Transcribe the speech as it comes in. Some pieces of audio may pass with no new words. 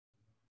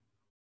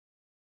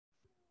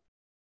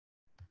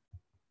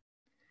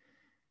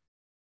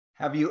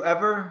Have you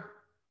ever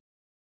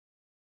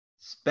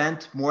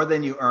spent more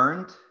than you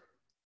earned?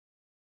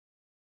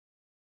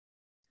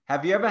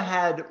 Have you ever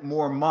had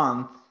more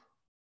month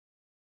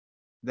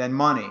than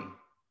money?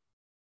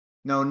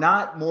 No,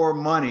 not more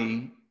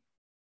money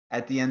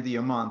at the end of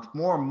your month,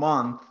 more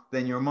month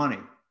than your money.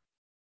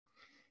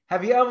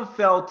 Have you ever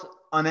felt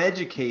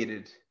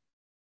uneducated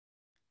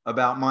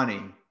about money?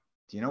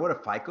 Do you know what a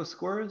FICO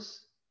score is?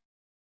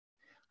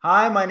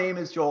 Hi, my name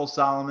is Joel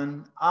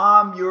Salomon.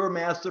 I'm your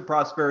master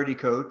prosperity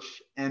coach,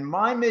 and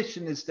my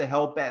mission is to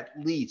help at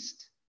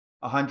least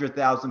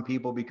 100,000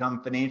 people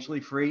become financially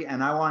free,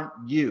 and I want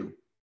you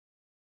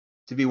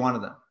to be one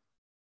of them.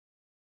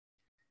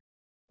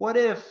 What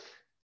if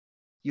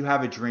you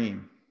have a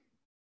dream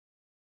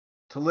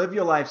to live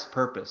your life's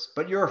purpose,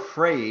 but you're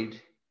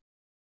afraid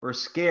or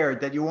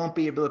scared that you won't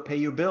be able to pay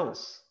your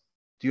bills?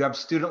 Do you have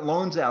student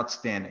loans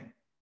outstanding?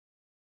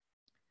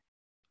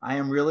 I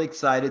am really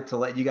excited to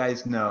let you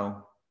guys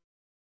know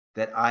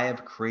that I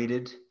have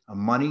created a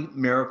Money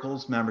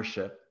Miracles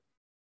membership,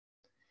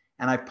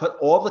 and I put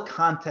all the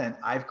content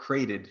I've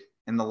created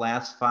in the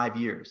last 5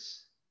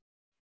 years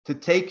to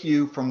take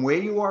you from where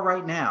you are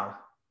right now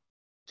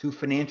to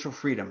financial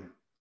freedom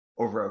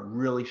over a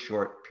really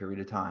short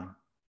period of time.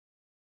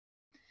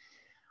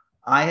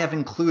 I have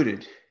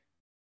included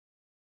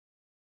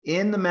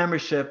in the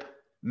membership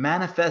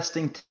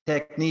manifesting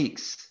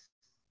techniques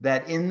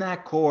that in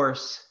that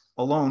course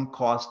alone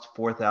cost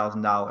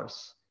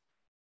 $4,000.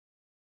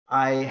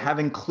 I have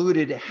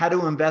included how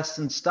to invest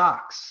in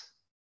stocks,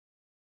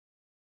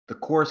 the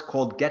course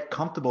called Get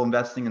Comfortable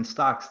Investing in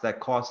Stocks that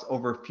costs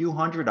over a few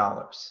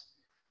 $100s.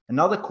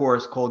 Another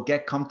course called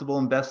Get Comfortable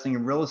Investing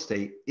in Real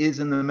Estate is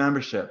in the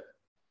membership.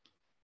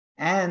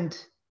 And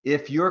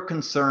if you're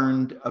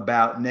concerned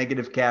about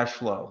negative cash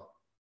flow,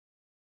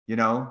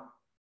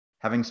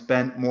 having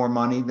spent more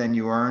money than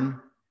you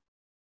earn,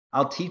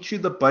 I'll teach you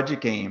the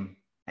budget game,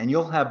 and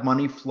you'll have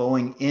money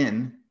flowing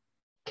in,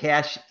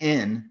 cash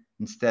in,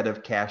 instead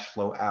of cash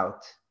flow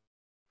out.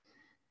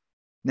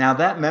 Now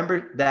that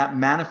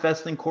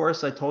manifesting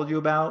course I told you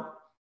about,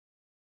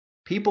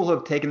 people who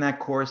have taken that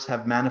course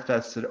have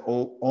manifested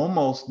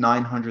almost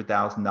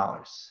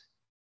 $900,000.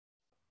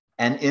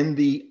 And in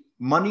the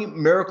Money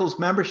Miracles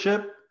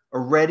membership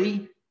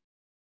already,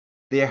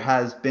 there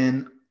has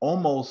been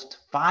almost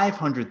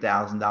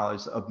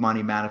 $500,000 of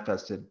money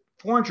manifested,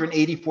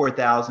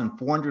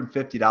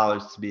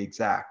 $484,450 to be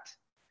exact.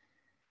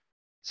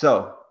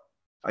 So,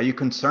 are you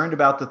concerned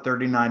about the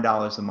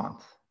 $39 a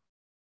month?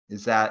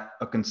 Is that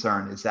a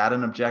concern? Is that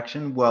an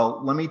objection?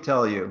 Well, let me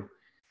tell you,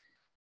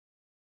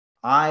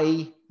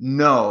 I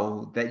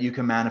know that you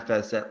can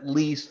manifest at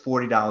least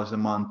 $40 a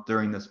month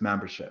during this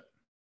membership.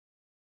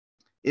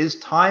 Is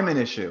time an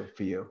issue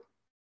for you?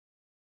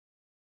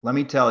 Let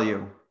me tell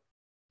you,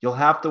 you'll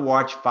have to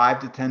watch 5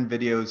 to 10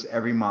 videos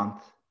every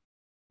month.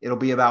 It'll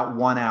be about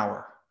 1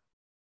 hour.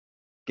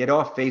 Get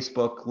off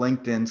Facebook,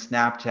 LinkedIn,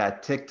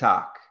 Snapchat,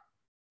 TikTok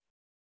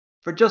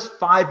for just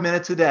 5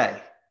 minutes a day,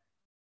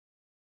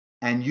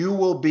 and you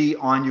will be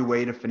on your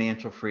way to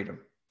financial freedom.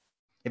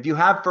 If you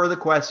have further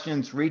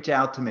questions, reach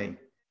out to me.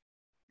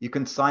 You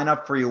can sign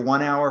up for your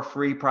 1 hour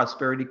free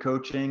prosperity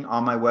coaching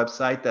on my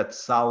website. That's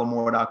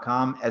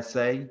salamour.com,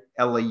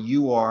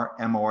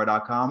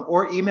 SALAURMOR.com,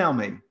 or email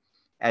me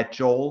at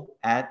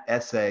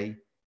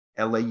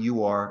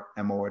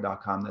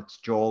joel@SALAURMOR.com. That's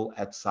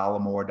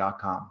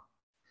joel@salamour.com.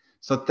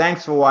 So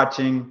thanks for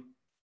watching.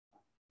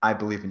 I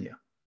believe in you.